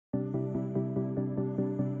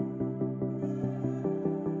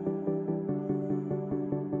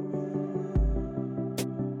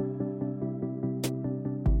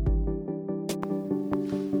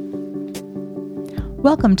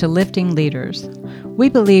Welcome to Lifting Leaders. We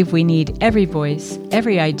believe we need every voice,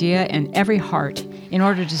 every idea, and every heart in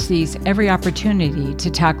order to seize every opportunity to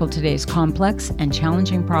tackle today's complex and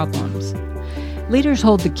challenging problems. Leaders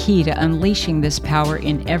hold the key to unleashing this power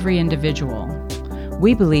in every individual.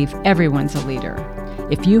 We believe everyone's a leader.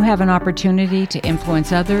 If you have an opportunity to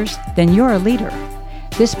influence others, then you're a leader.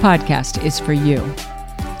 This podcast is for you.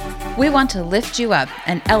 We want to lift you up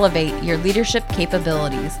and elevate your leadership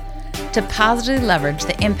capabilities to positively leverage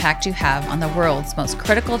the impact you have on the world's most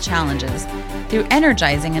critical challenges through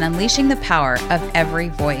energizing and unleashing the power of every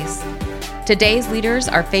voice. Today's leaders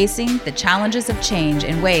are facing the challenges of change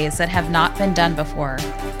in ways that have not been done before.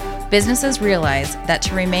 Businesses realize that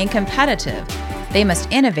to remain competitive, they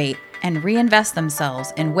must innovate and reinvest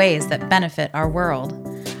themselves in ways that benefit our world.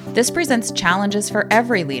 This presents challenges for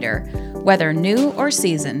every leader, whether new or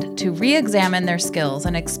seasoned, to re-examine their skills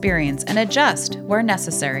and experience and adjust where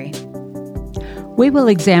necessary. We will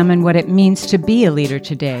examine what it means to be a leader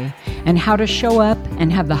today and how to show up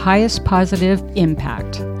and have the highest positive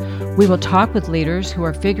impact. We will talk with leaders who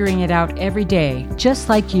are figuring it out every day, just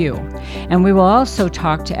like you. And we will also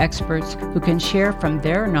talk to experts who can share from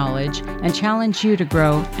their knowledge and challenge you to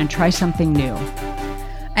grow and try something new.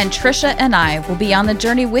 And Trisha and I will be on the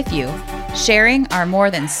journey with you, sharing our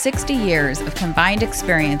more than 60 years of combined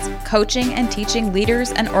experience coaching and teaching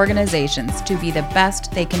leaders and organizations to be the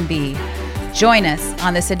best they can be. Join us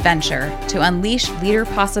on this adventure to unleash leader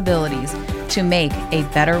possibilities to make a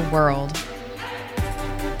better world.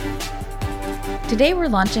 Today we're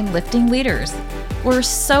launching Lifting Leaders. We're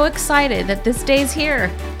so excited that this day's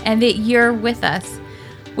here and that you're with us.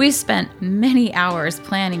 We've spent many hours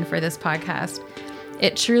planning for this podcast.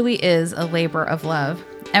 It truly is a labor of love,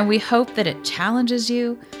 and we hope that it challenges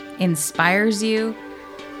you, inspires you,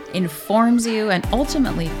 informs you, and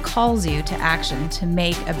ultimately calls you to action to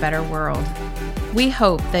make a better world. We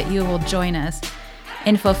hope that you will join us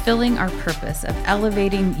in fulfilling our purpose of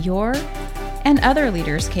elevating your and other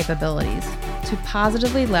leaders' capabilities to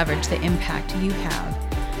positively leverage the impact you have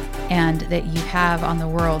and that you have on the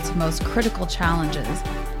world's most critical challenges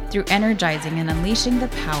through energizing and unleashing the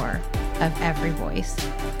power of every voice.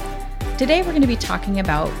 Today, we're going to be talking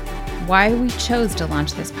about why we chose to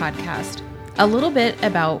launch this podcast, a little bit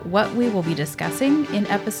about what we will be discussing in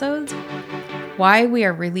episodes, why we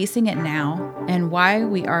are releasing it now, and why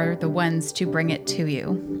we are the ones to bring it to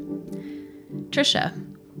you. Trisha,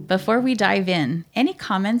 before we dive in, any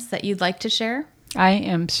comments that you'd like to share? I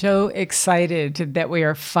am so excited that we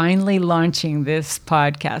are finally launching this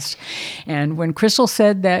podcast. And when Crystal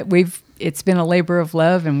said that it's been a labor of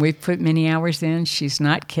love and we've put many hours in, she's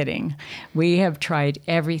not kidding. We have tried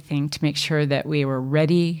everything to make sure that we were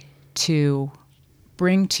ready to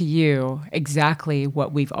bring to you exactly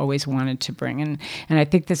what we've always wanted to bring. And I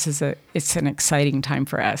think it's an exciting time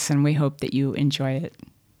for us, and we hope that you enjoy it.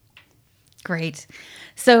 Great.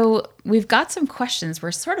 So we've got some questions.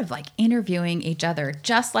 We're sort of like interviewing each other,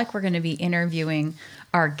 just like we're going to be interviewing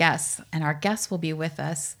our guests, and our guests will be with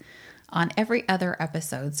us on every other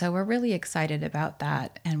episode. So we're really excited about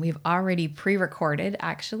that. And we've already pre-recorded,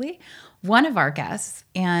 actually, one of our guests.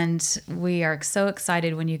 And we are so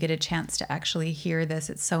excited when you get a chance to actually hear this.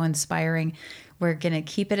 It's so inspiring. We're going to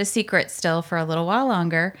keep it a secret still for a little while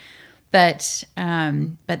longer. But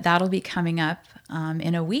that'll be coming up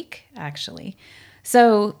in a week, actually.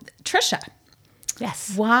 So, Trisha.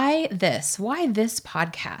 Yes. Why this? Why this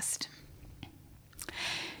podcast?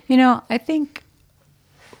 I think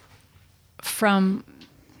for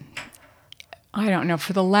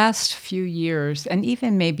the last few years,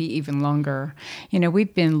 and maybe even longer,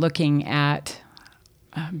 we've been looking at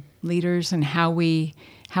leaders and how we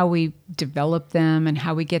develop them and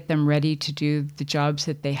how we get them ready to do the jobs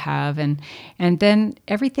that they have. And then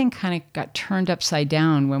everything kind of got turned upside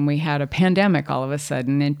down when we had a pandemic all of a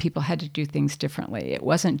sudden, and people had to do things differently. It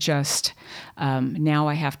wasn't just now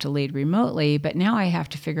I have to lead remotely, but now I have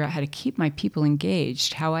to figure out how to keep my people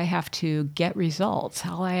engaged, how I have to get results,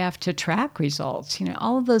 how I have to track results.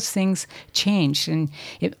 All of those things changed, and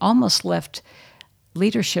it almost left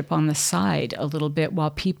leadership on the side a little bit while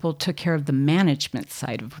people took care of the management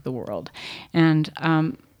side of the world. And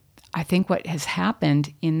I think what has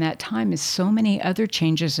happened in that time is so many other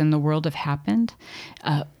changes in the world have happened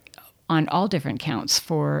on all different counts,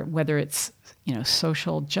 for whether it's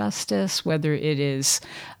social justice, whether it is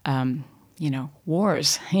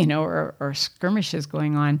wars, or skirmishes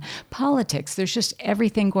going on, politics. There's just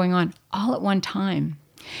everything going on all at one time.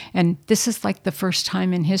 And this is like the first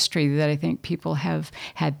time in history that I think people have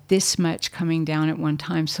had this much coming down at one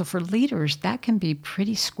time. So for leaders, that can be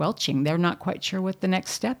pretty squelching. They're not quite sure what the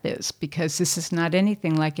next step is because this is not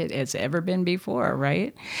anything like it has ever been before,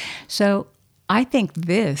 right? So I think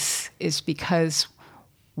this is because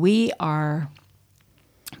we are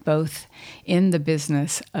both in the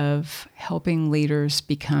business of helping leaders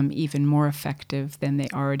become even more effective than they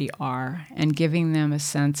already are and giving them a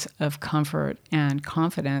sense of comfort and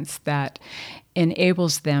confidence that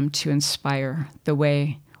enables them to inspire the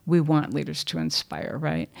way we want leaders to inspire,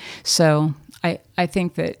 right? So I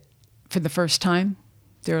think that for the first time,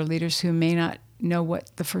 there are leaders who may not know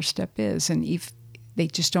what the first step is, and if they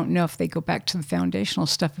just don't know if they go back to the foundational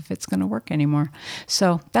stuff, if it's going to work anymore.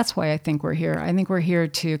 So that's why I think we're here. I think we're here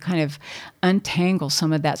to kind of untangle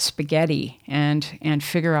some of that spaghetti and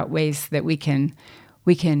figure out ways that we can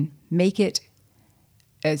make it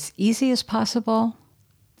as easy as possible,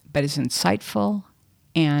 but as insightful,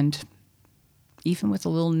 and even with a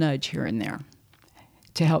little nudge here and there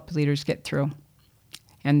to help leaders get through.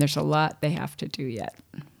 And there's a lot they have to do yet.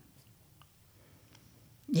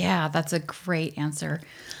 Yeah, that's a great answer.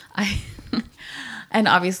 And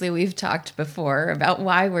obviously we've talked before about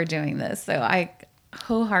why we're doing this. So I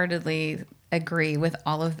wholeheartedly agree with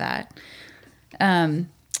all of that. I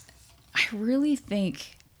really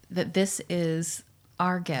think that this is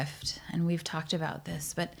our gift, and we've talked about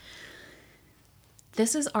this, but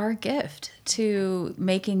this is our gift to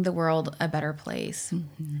making the world a better place.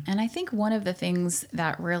 Mm-hmm. And I think one of the things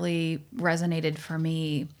that really resonated for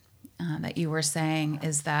me that you were saying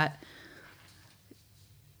is that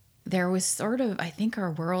there was sort of, I think our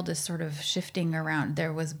world is sort of shifting around.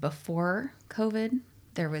 There was before COVID,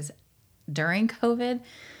 there was during COVID,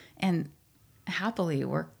 and happily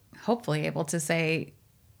we're hopefully able to say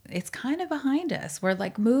it's kind of behind us. We're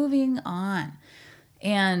like moving on.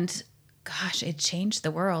 And gosh, it changed the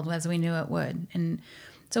world as we knew it would. And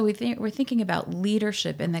so we're thinking about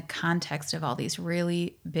leadership in the context of all these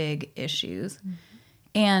really big issues. Mm-hmm.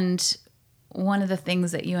 And one of the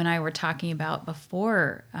things that you and I were talking about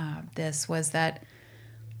before this was that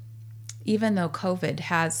even though COVID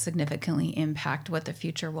has significantly impacted what the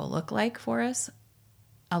future will look like for us,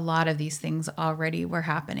 a lot of these things already were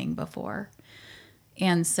happening before.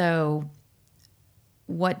 And so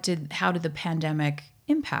how did the pandemic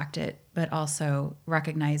impact it, but also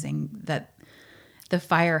recognizing that the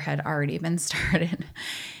fire had already been started.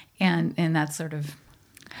 And that's sort of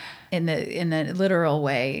in the literal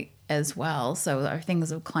way as well. So our things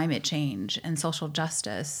of climate change and social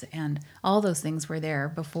justice and all those things were there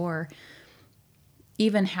before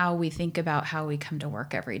even how we think about how we come to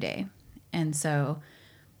work every day. And so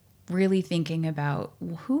really thinking about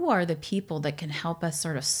who are the people that can help us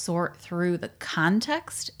sort of sort through the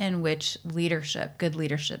context in which good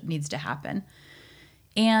leadership needs to happen.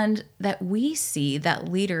 And that we see that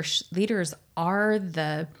leaders are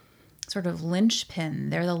the sort of linchpin,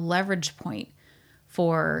 they're the leverage point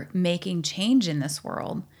for making change in this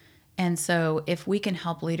world. And so if we can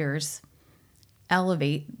help leaders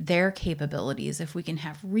elevate their capabilities, if we can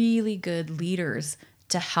have really good leaders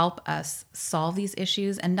to help us solve these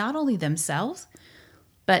issues, and not only themselves,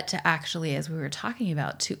 but to actually, as we were talking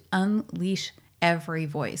about, to unleash every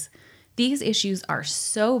voice. These issues are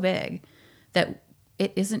so big that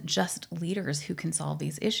it isn't just leaders who can solve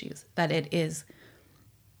these issues,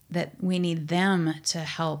 that we need them to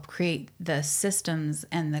help create the systems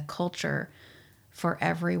and the culture for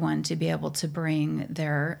everyone to be able to bring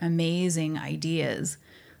their amazing ideas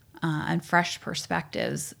and fresh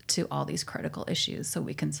perspectives to all these critical issues so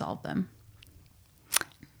we can solve them.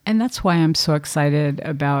 And that's why I'm so excited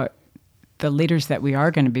about the leaders that we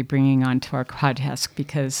are going to be bringing onto our podcast,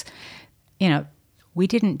 because, we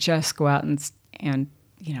didn't just go out and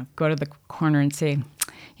go to the corner and say,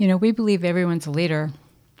 we believe everyone's a leader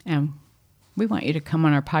and we want you to come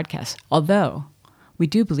on our podcast. Although we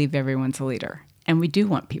do believe everyone's a leader and we do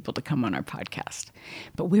want people to come on our podcast.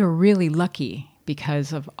 But we were really lucky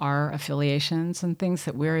because of our affiliations and things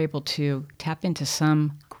that we're able to tap into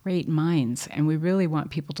some great minds. And we really want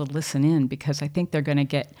people to listen in, because I think they're going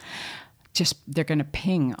to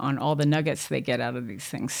ping on all the nuggets they get out of these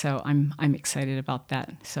things. So I'm excited about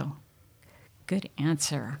that. So good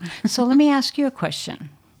answer. So let me ask you a question.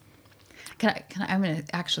 I'm going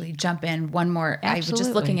to actually jump in one more. Absolutely. I was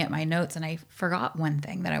just looking at my notes and I forgot one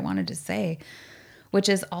thing that I wanted to say, which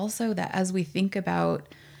is also that as we think about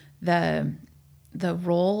the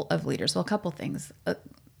role of leaders, well, a couple things,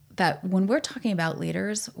 that when we're talking about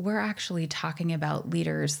leaders, we're actually talking about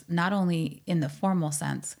leaders not only in the formal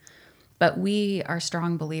sense, but we are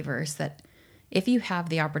strong believers that if you have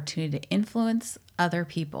the opportunity to influence other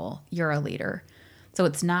people, you're a leader. So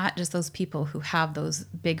it's not just those people who have those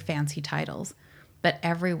big fancy titles, but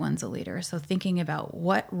everyone's a leader. So thinking about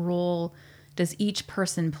what role does each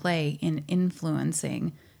person play in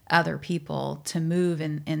influencing other people to move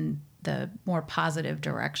in the more positive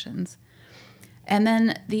directions. And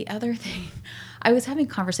then the other thing, I was having a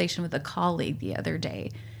conversation with a colleague the other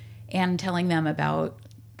day and telling them about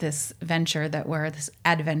this adventure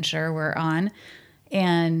we're on.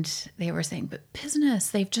 And they were saying, but business,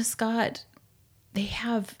 they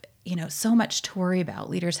have, so much to worry about.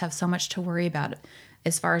 Leaders have so much to worry about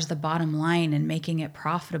as far as the bottom line and making it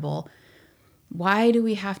profitable. Why do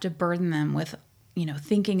we have to burden them with,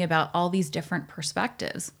 thinking about all these different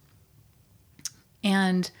perspectives?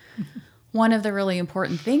 And one of the really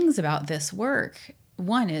important things about this work,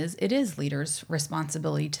 one is it is leaders'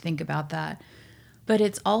 responsibility to think about that. But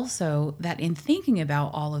it's also that in thinking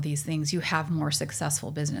about all of these things, you have more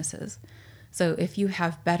successful businesses. So if you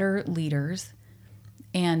have better leaders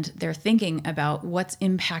and they're thinking about what's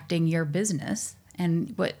impacting your business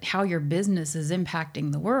and how your business is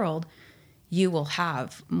impacting the world, you will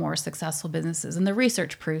have more successful businesses. And the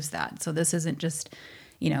research proves that. So this isn't just,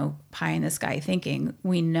 pie in the sky thinking.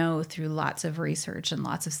 We know through lots of research and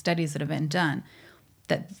lots of studies that have been done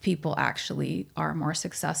that people actually are more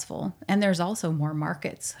successful. And there's also more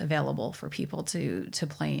markets available for people to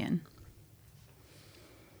play in.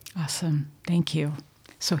 Awesome. Thank you.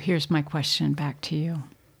 So here's my question back to you.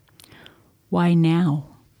 Why now?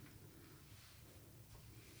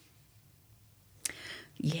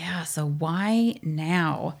 Yeah, so why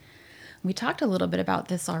now? We talked a little bit about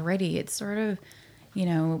this already. It's sort of,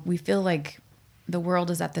 we feel like the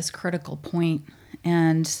world is at this critical point,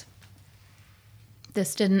 and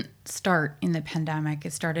this didn't start in the pandemic.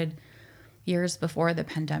 It started years before the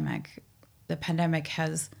pandemic. The pandemic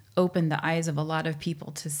has opened the eyes of a lot of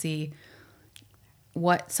people to see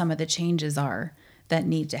what some of the changes are that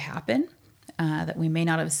need to happen, that we may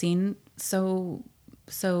not have seen so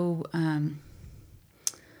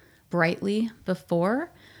brightly before,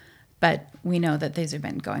 but we know that these have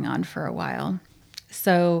been going on for a while.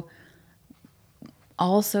 So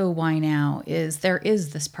also why now is there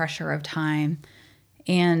is this pressure of time.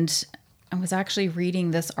 And I was actually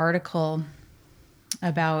reading this article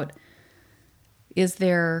about, is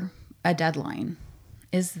there a deadline?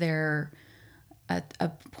 Is there a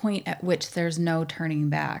point at which there's no turning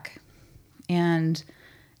back? And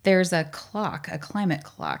there's a climate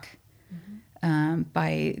clock,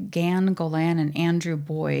 by Gan Golan and Andrew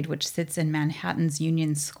Boyd, which sits in Manhattan's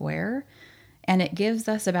Union Square. And it gives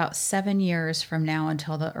us about 7 years from now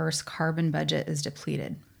until the Earth's carbon budget is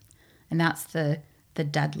depleted. And that's the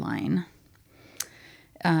deadline.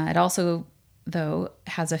 It also, though,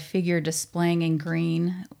 has a figure displaying in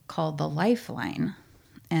green called the lifeline.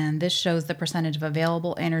 And this shows the percentage of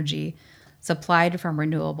available energy supplied from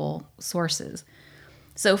renewable sources.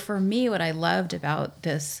 So for me, what I loved about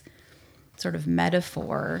this sort of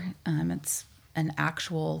metaphor, it's an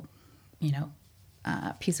actual,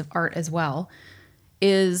 piece of art as well,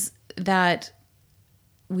 is that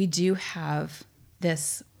we do have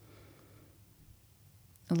this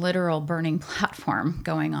literal burning platform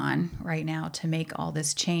going on right now to make all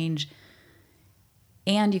this change.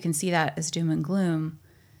 And you can see that as doom and gloom,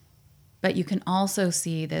 but you can also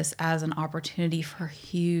see this as an opportunity for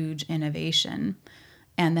huge innovation,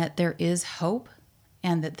 and that there is hope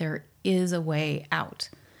and that there is a way out.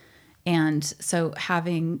 And so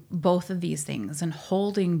having both of these things and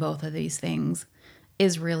holding both of these things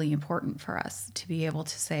is really important for us to be able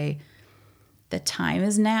to say, the time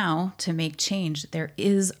is now to make change. There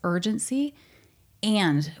is urgency,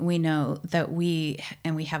 and we know that we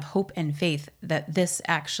have hope and faith that this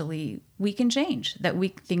actually, we can change, that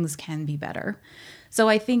things can be better. So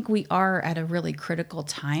I think we are at a really critical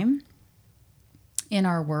time in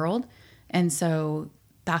our world. And so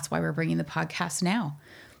that's why we're bringing the podcast now,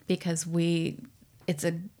 because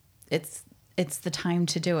it's the time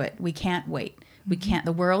to do it. We can't wait. We can't,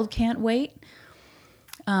 the world can't wait.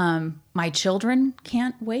 My children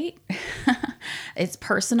can't wait. It's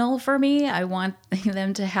personal for me. I want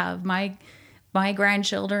them to have my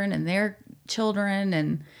grandchildren and their children,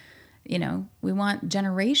 and we want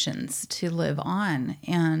generations to live on.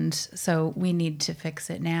 And so we need to fix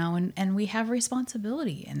it now, and we have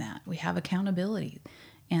responsibility in that. We have accountability.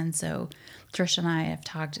 And so Trish and I have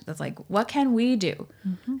talked, it's like, what can we do?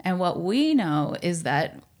 Mm-hmm. And what we know is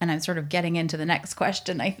that, and I'm sort of getting into the next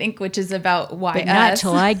question, I think, which is about why but not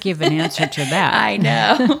till I give an answer to that. I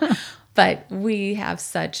know. But we have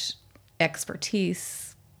such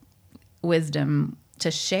expertise, wisdom to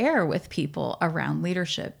share with people around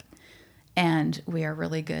leadership And we are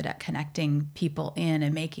really good at connecting people in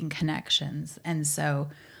and making connections. And so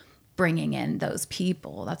bringing in those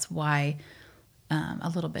people, that's why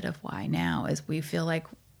a little bit of why now is we feel like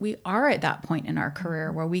we are at that point in our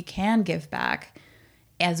career where we can give back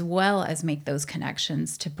as well as make those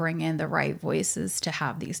connections to bring in the right voices to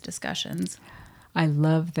have these discussions. I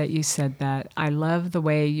love that you said that. I love the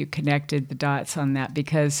way you connected the dots on that,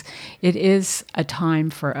 because it is a time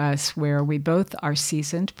for us where we both are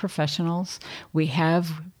seasoned professionals. We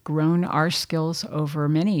have grown our skills over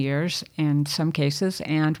many years in some cases,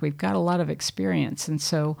 and we've got a lot of experience. And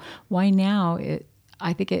so why now?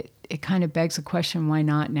 I think it kind of begs the question, why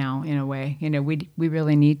not now, in a way? We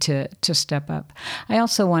really need to step up. I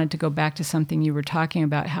also wanted to go back to something you were talking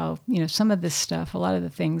about, how, some of this stuff, a lot of the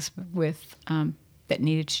things with that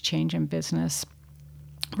needed to change in business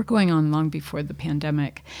were going on long before the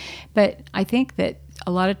pandemic. But I think that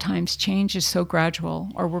a lot of times change is so gradual,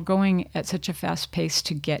 or we're going at such a fast pace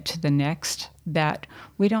to get to the next, that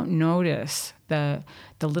we don't notice the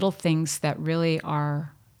little things that really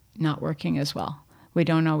are not working as well. We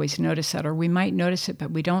don't always notice that, or we might notice it,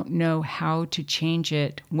 but we don't know how to change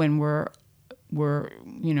it when we're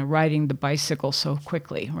riding the bicycle so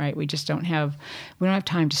quickly, right? We don't have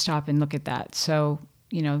time to stop and look at that. So,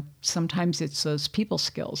 sometimes it's those people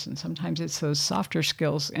skills, and sometimes it's those softer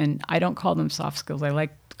skills. And I don't call them soft skills. I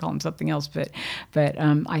like to call them something else. But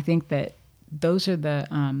I think that those are the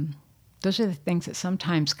things that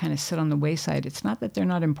sometimes kind of sit on the wayside. It's not that they're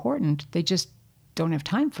not important. They just don't have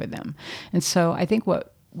time for them. And so I think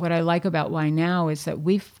what I like about Why Now is that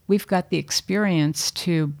we've got the experience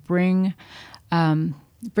to bring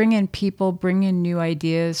in people, bring in new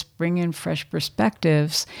ideas, bring in fresh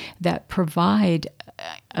perspectives that provide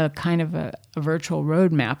a kind of a virtual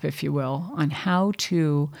roadmap, if you will, on how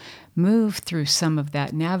to move through some of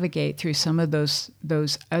that, navigate through some of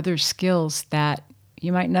those other skills that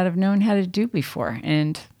you might not have known how to do before.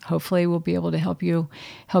 And hopefully we'll be able to help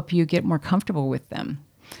you get more comfortable with them.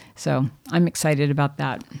 So I'm excited about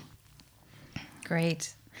that.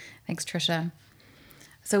 Great. Thanks, Tricia.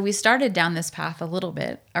 So we started down this path a little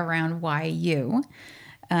bit around why you,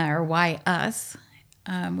 or why us.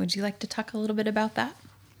 Would you like to talk a little bit about that?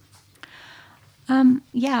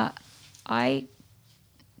 Yeah, I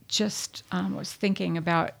just was thinking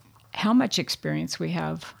about how much experience we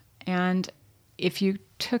have. And if you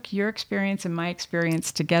took your experience and my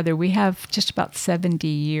experience together, we have just about 70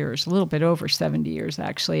 years, a little bit over 70 years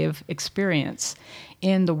actually, of experience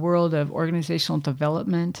in the world of organizational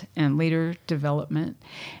development and leader development.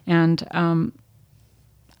 And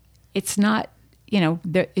it's not,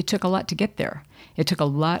 it took a lot to get there. It took a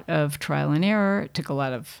lot of trial and error. It took a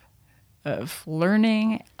lot of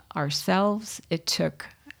learning ourselves. It took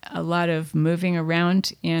a lot of moving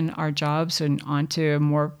around in our jobs and onto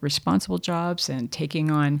more responsible jobs, and taking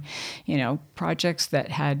on, projects that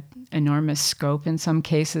had enormous scope in some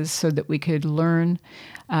cases, so that we could learn,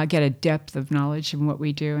 get a depth of knowledge in what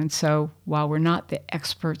we do. And so while we're not the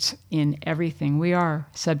experts in everything, we are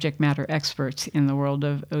subject matter experts in the world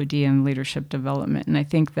of OD and leadership development. And I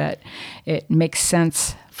think that it makes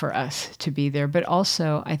sense for us to be there. But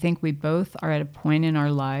also, I think we both are at a point in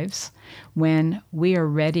our lives when we are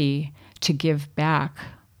ready to give back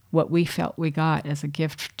what we felt we got as a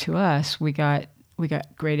gift to us. We got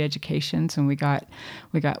great educations, and we got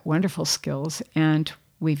wonderful skills, and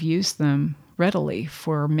we've used them readily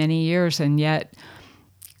for many years. And yet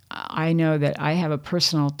I know that I have a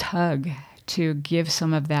personal tug to give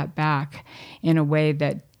some of that back in a way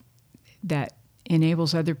that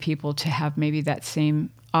enables other people to have maybe that same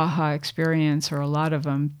aha experience, or a lot of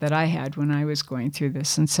them, that I had when I was going through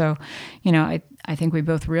this. And so, I think we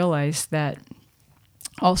both realize that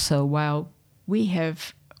also, while we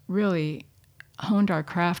have really honed our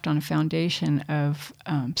craft on a foundation of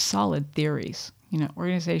solid theories,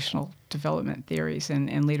 organizational development theories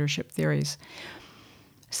and leadership theories,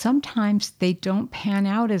 sometimes they don't pan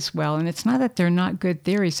out as well. And it's not that they're not good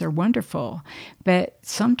theories, they're wonderful, but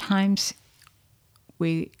sometimes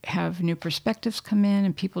we have new perspectives come in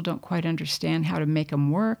and people don't quite understand how to make them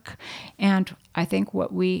work. And I think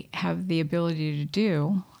what we have the ability to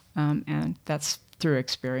do, and that's through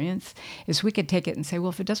experience, is we could take it and say, well,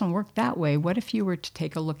 if it doesn't work that way, what if you were to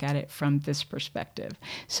take a look at it from this perspective?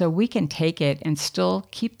 So we can take it and still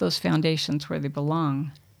keep those foundations where they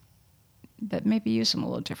belong, but maybe use them a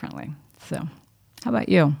little differently. So how about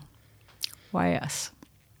you? Why us?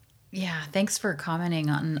 Yeah, thanks for commenting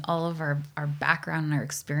on all of our background and our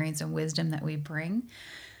experience and wisdom that we bring.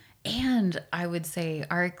 And I would say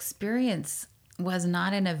our experience was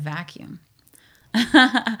not in a vacuum.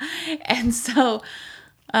 And so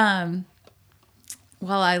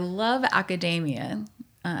while I love academia,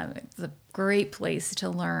 it's a great place to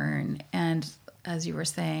learn and, as you were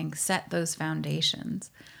saying, set those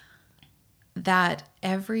foundations. That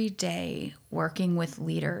every day working with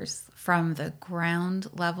leaders from the ground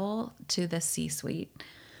level to the C-suite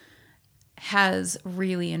has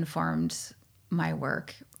really informed my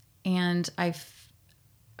work. And I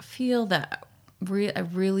feel that I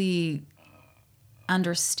really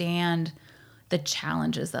understand the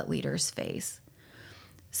challenges that leaders face.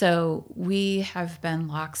 So we have been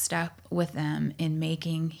lockstep with them in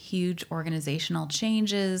making huge organizational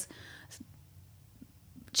changes,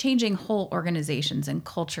 changing whole organizations and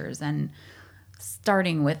cultures, and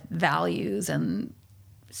starting with values and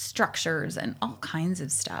structures and all kinds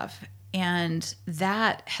of stuff. And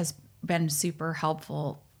that has been super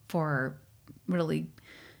helpful for really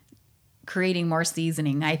creating more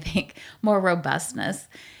seasoning, I think, more robustness.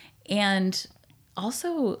 And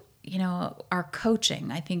also, our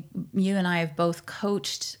coaching. I think you and I have both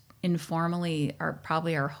coached informally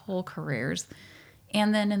probably our whole careers.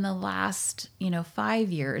 And then in the last,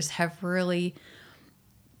 5 years have really,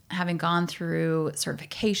 having gone through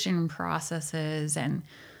certification processes and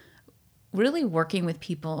really working with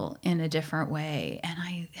people in a different way. And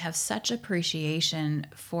I have such appreciation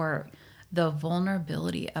for the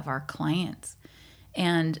vulnerability of our clients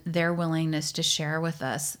and their willingness to share with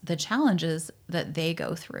us the challenges that they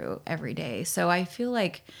go through every day. So I feel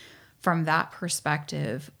like from that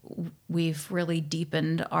perspective, we've really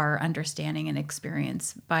deepened our understanding and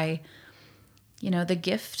experience by, the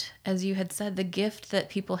gift, as you had said, the gift that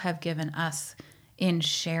people have given us in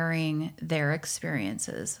sharing their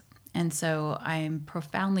experiences. And so I'm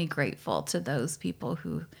profoundly grateful to those people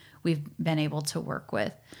who we've been able to work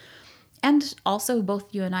with. And also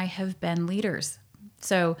both you and I have been leaders.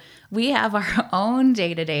 So we have our own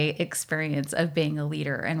day-to-day experience of being a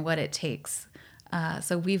leader and what it takes.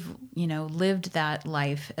 So we've, lived that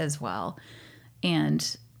life as well.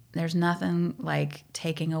 And there's nothing like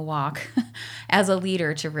taking a walk as a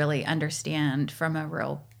leader to really understand from a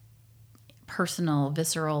real personal,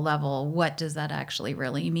 visceral level, what does that actually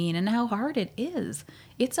really mean and how hard it is.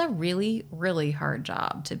 It's a really, really hard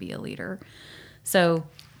job to be a leader. So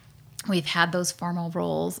we've had those formal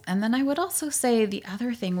roles. And then I would also say the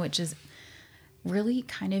other thing, which is really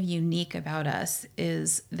kind of unique about us,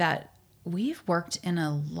 is that we've worked in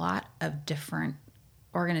a lot of different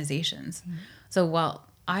organizations. Mm-hmm. So while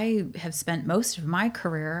I have spent most of my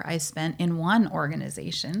career, I spent in one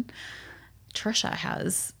organization, Trisha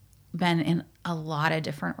has been in a lot of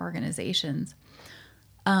different organizations.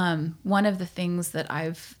 One of the things that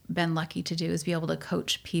I've been lucky to do is be able to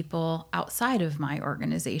coach people outside of my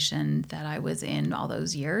organization that I was in all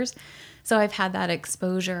those years. So I've had that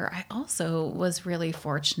exposure. I also was really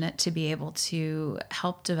fortunate to be able to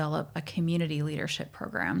help develop a community leadership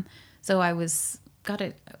program. So I got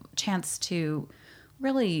a chance to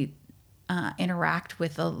really interact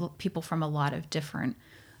with people from a lot of different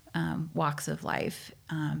walks of life.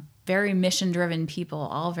 Very mission-driven people,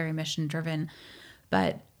 all very mission-driven,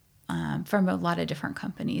 but from a lot of different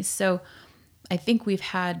companies. So I think we've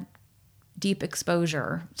had deep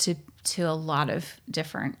exposure to a lot of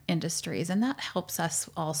different industries, and that helps us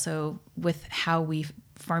also with how we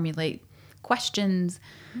formulate questions,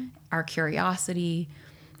 our curiosity,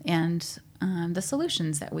 and the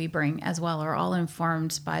solutions that we bring as well are all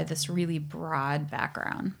informed by this really broad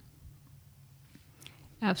background.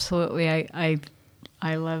 Absolutely.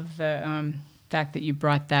 I love the fact that you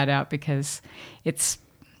brought that out, because it's,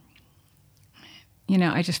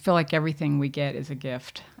 I just feel like everything we get is a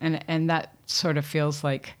gift. And that sort of feels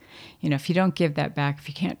like, if you don't give that back, if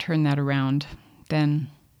you can't turn that around, then,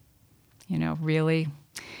 really.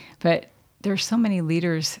 But there's so many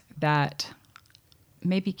leaders that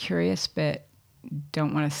may be curious but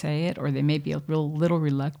don't want to say it, or they may be a little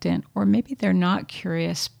reluctant, or maybe they're not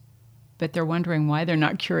curious but they're wondering why they're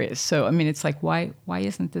not curious. So, it's like, why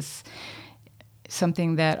isn't this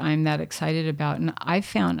something that I'm that excited about? And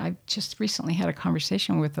I just recently had a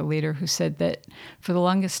conversation with a leader who said that for the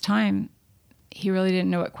longest time, he really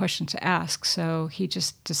didn't know what question to ask. So he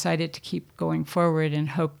just decided to keep going forward and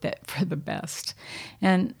hope that for the best.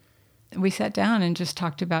 And we sat down and just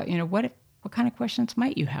talked about, what kind of questions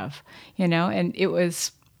might you have? And it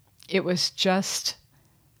was just,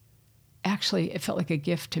 actually, it felt like a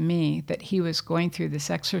gift to me that he was going through this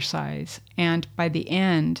exercise. And by the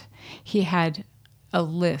end, he had a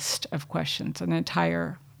list of questions, an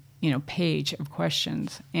entire, page of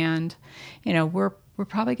questions. And, we're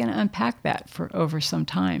probably going to unpack that for over some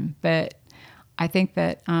time. But I think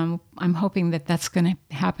that I'm hoping that that's going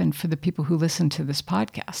to happen for the people who listen to this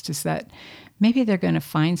podcast, is that maybe they're going to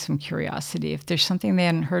find some curiosity. If there's something they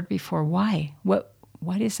hadn't heard before, why?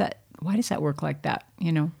 Why does that work like that?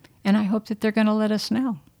 And I hope that they're going to let us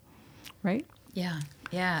know, right? Yeah,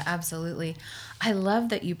 absolutely. I love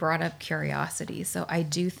that you brought up curiosity. So I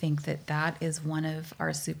do think that is one of our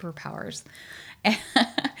superpowers.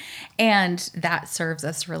 And that serves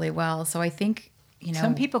us really well. So I think,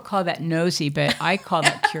 some people call that nosy, but I call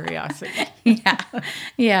that curiosity.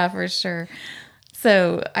 Yeah, for sure.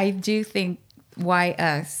 So I do think why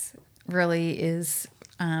us really is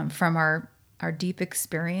from our deep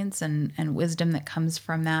experience and wisdom that comes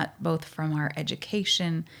from that, both from our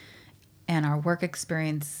education and our work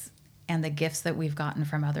experience and the gifts that we've gotten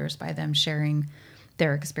from others by them sharing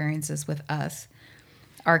their experiences with us.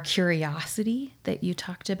 Our curiosity that you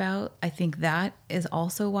talked about, I think that is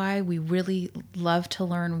also why we really love to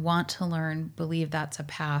learn, want to learn, believe that's a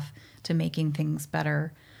path to making things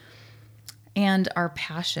better. And our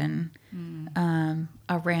passion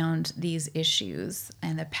around these issues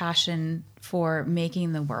and the passion for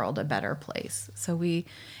making the world a better place. So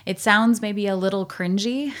it sounds maybe a little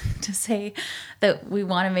cringy to say that we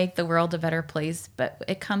want to make the world a better place, but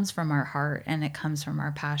it comes from our heart and it comes from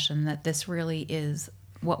our passion that this really is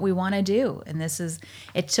what we want to do. And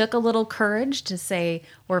it took a little courage to say,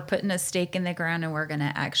 we're putting a stake in the ground and we're going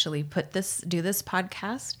to actually do this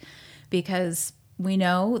podcast, because we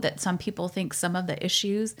know that some people think some of the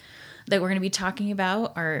issues that we're going to be talking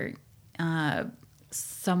about are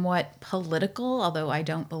somewhat political, although I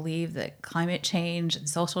don't believe that climate change and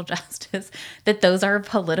social justice, that those are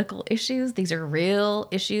political issues. These are real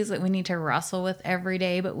issues that we need to wrestle with every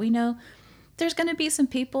day. But we know there's going to be some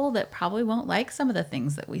people that probably won't like some of the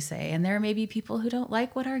things that we say. And there may be people who don't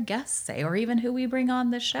like what our guests say or even who we bring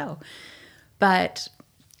on the show. But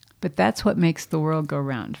that's what makes the world go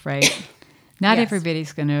round, right? Not Yes.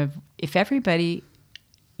 everybody's going to, if everybody,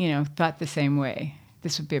 thought the same way,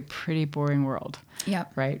 this would be a pretty boring world.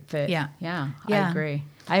 Yep. Right? But Yeah. I agree.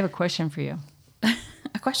 I have a question for you.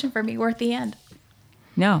 A question for me, we're at the end.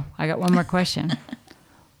 No, I got one more question.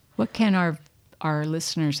 What can our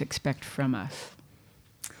listeners expect from us?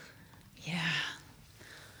 Yeah.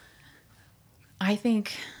 I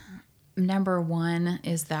think number one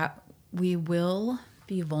is that we will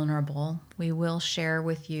be vulnerable. We will share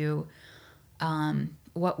with you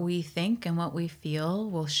what we think and what we feel.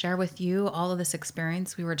 We'll share with you all of this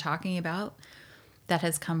experience we were talking about that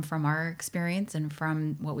has come from our experience and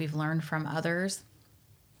from what we've learned from others.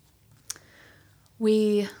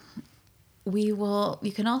 You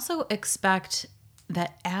can also expect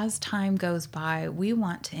that as time goes by, we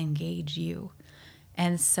want to engage you.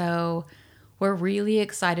 And so we're really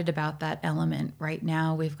excited about that element. Right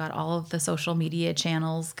now, we've got all of the social media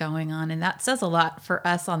channels going on, and that says a lot for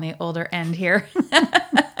us on the older end here.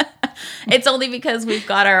 It's only because we've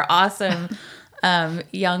got our awesome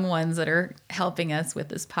young ones that are helping us with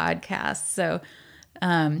this podcast. So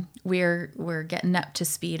we're getting up to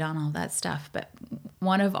speed on all that stuff. But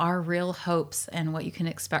one of our real hopes and what you can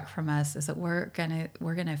expect from us is that we're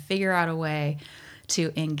gonna figure out a way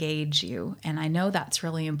to engage you. And I know that's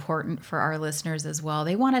really important for our listeners as well.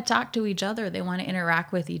 They want to talk to each other. They want to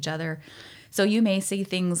interact with each other. So you may see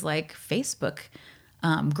things like Facebook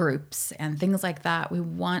groups and things like that. We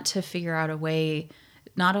want to figure out a way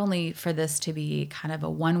not only for this to be kind of a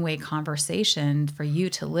one-way conversation for you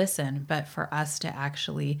to listen, but for us to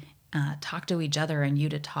actually talk to each other and you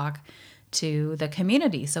to talk to the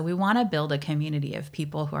community. So we want to build a community of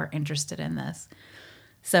people who are interested in this.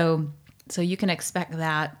 So you can expect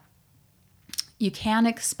that. You can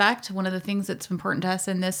expect one of the things that's important to us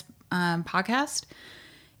in this podcast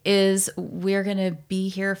is we're going to be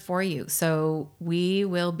here for you. So we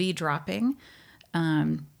will be dropping,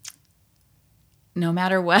 no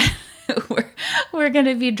matter what, we're going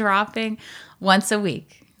to be dropping once a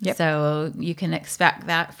week. Yep. So you can expect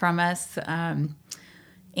that from us.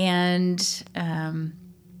 And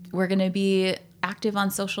we're going to be active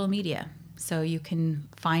on social media. So you can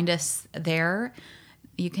find us there.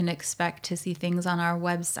 You can expect to see things on our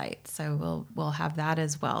website. So we'll have that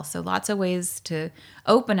as well. So lots of ways to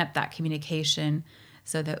open up that communication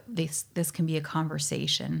so that this can be a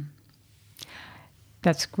conversation.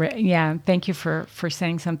 That's great. Yeah. Thank you for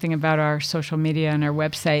saying something about our social media and our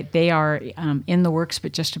website. They are in the works,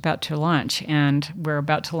 but just about to launch. And we're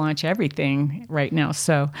about to launch everything right now.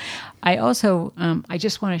 So I also, I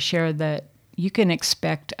just want to share that you can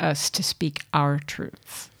expect us to speak our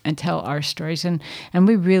truths and tell our stories. And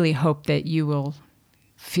we really hope that you will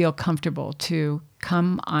feel comfortable to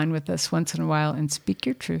come on with us once in a while and speak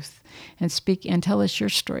your truth and speak and tell us your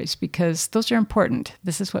stories, because those are important.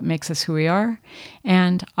 This is what makes us who we are.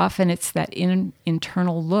 And often it's that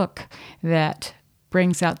internal look that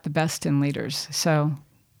brings out the best in leaders. So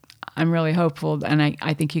I'm really hopeful, and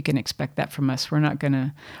I think you can expect that from us. We're not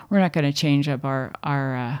gonna change up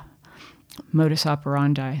our modus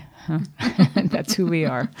operandi. Huh? That's who we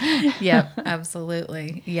are. Yep,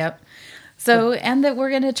 absolutely. Yep. So, and that we're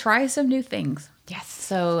going to try some new things. Yes.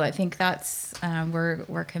 So I think that's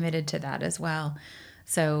we're committed to that as well.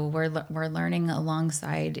 So we're learning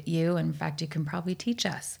alongside you. In fact, you can probably teach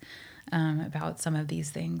us about some of these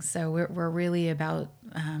things. So we're really about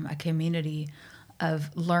a community of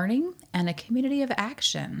learning and a community of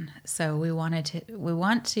action. So we want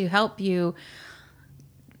to help you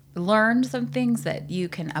learn some things that you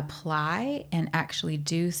can apply and actually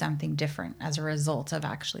do something different as a result of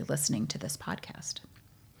actually listening to this podcast.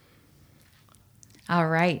 All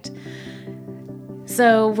right.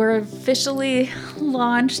 So we're officially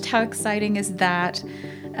launched. How exciting is that?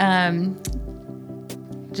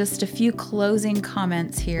 Just a few closing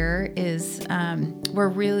comments here is we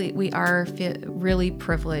are really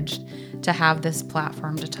privileged to have this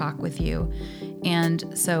platform to talk with you.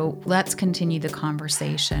 And so let's continue the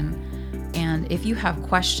conversation. And if you have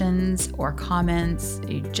questions or comments,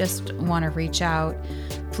 you just want to reach out,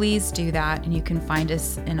 please do that. And you can find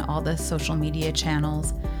us in all the social media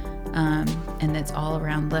channels. And it's all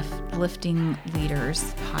around Lifting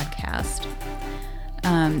Leaders podcast.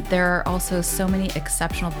 There are also so many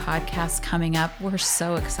exceptional podcasts coming up. We're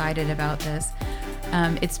so excited about this.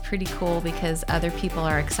 It's pretty cool because other people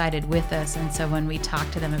are excited with us. And so when we talk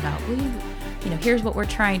to them about, here's what we're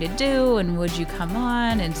trying to do, and would you come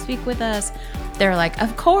on and speak with us? They're like,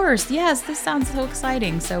 of course, yes, this sounds so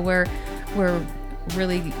exciting. So we're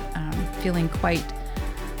really feeling quite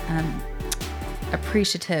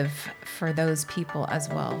appreciative for those people as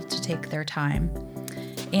well to take their time.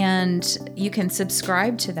 And you can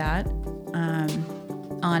subscribe to that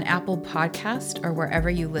on Apple Podcast or wherever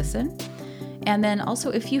you listen. And then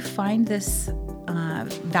also, if you find this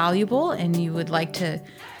valuable and you would like to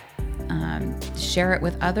share it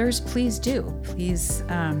with others, please do. Please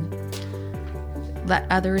let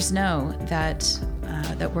others know that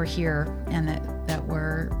we're here and that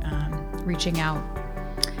we're reaching out.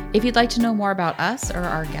 If you'd like to know more about us or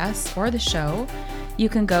our guests or the show, you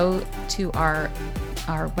can go to our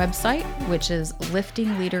website, which is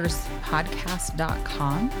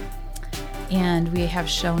liftingleaderspodcast.com. And we have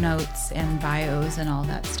show notes and bios and all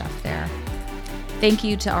that stuff there. Thank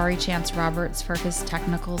you to Ari Chance Roberts for his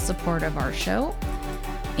technical support of our show.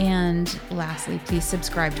 And lastly, please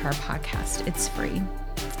subscribe to our podcast. It's free.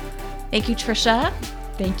 Thank you, Trisha.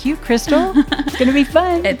 Thank you, Crystal. It's going to be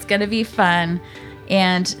fun. It's going to be fun.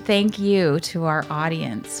 And thank you to our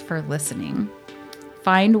audience for listening.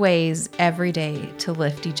 Find ways every day to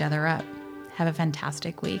lift each other up. Have a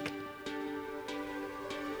fantastic week.